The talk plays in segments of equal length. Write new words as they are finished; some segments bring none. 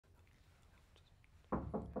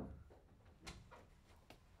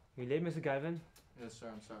You late, Mr. Galvin? Yes, sir,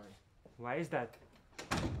 I'm sorry. Why is that?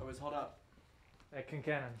 Hold up. Hey,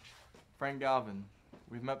 Kincannon. Frank Galvin.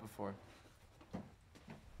 We've met before.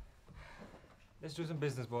 Let's do some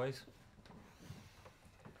business, boys.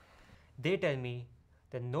 They tell me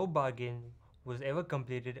that no bargain was ever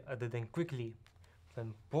completed other than quickly,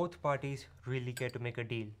 when both parties really care to make a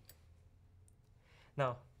deal.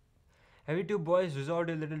 Now, have you two boys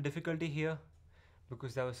resolved a little difficulty here?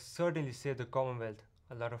 Because that will certainly save the Commonwealth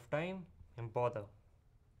a lot of time and bother.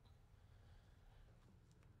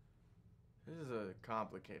 This is a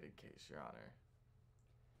complicated case, Your Honor.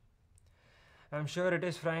 I'm sure it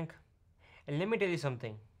is, Frank. And let me tell you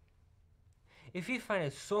something. If you find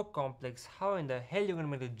it so complex, how in the hell are you going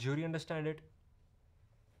to make the jury understand it?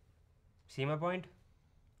 See my point?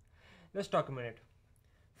 Let's talk a minute.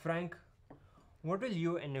 Frank, what will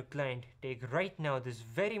you and your client take right now, this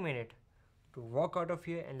very minute, to walk out of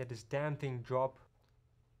here and let this damn thing drop?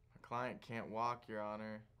 My client can't walk, Your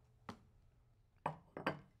Honor.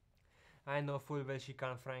 I know full well she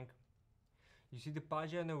can't, Frank. You see the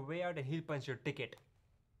Paja on the way out and he'll punch your ticket.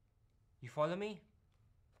 You follow me?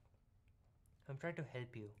 I'm trying to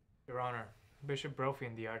help you. Your Honor, Bishop Brophy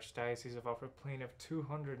and the Archdiocese have offered plaintiff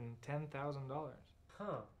 $210,000. Huh.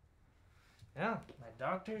 Yeah, my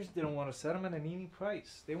doctors didn't want to settle at any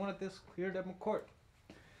price. They wanted this cleared up in court.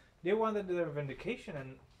 They wanted their vindication,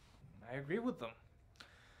 and I agree with them.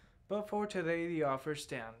 But for today, the offer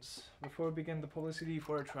stands. Before we begin the publicity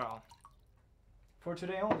for a trial. For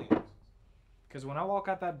today only. Because when I walk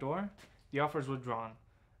out that door, the offer is withdrawn.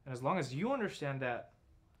 And as long as you understand that,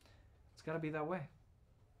 it's got to be that way.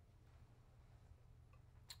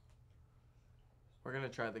 We're gonna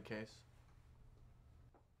try the case.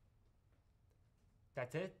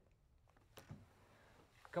 That's it?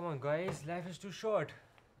 Come on, guys. Life is too short.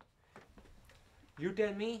 You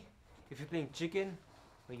tell me if you're playing chicken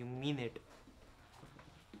or you mean it.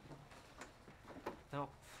 Now,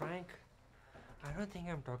 Frank, I don't think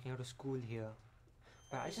I'm talking out of school here,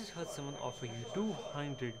 but I just heard someone offer you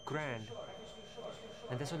 200 grand.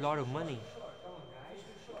 And that's a lot of money.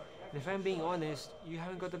 And if I'm being honest, you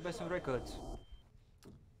haven't got the best of records.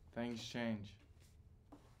 Things change.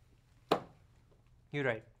 You're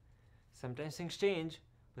right. Sometimes things change,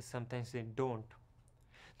 but sometimes they don't.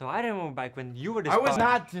 Now, I remember back when you were disbarred. I was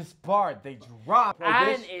not disbarred. They dropped.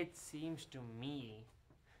 And it seems to me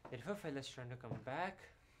that if a fella's trying to come back,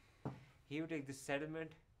 he would take this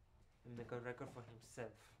settlement and make a record for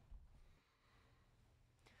himself.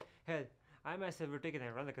 Hell, I myself would take it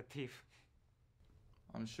and run like a thief.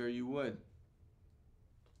 I'm sure you would.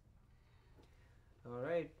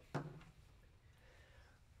 Alright.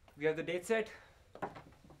 We have the date set?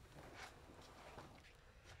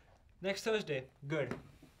 Next Thursday. Good.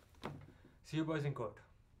 See you boys in court.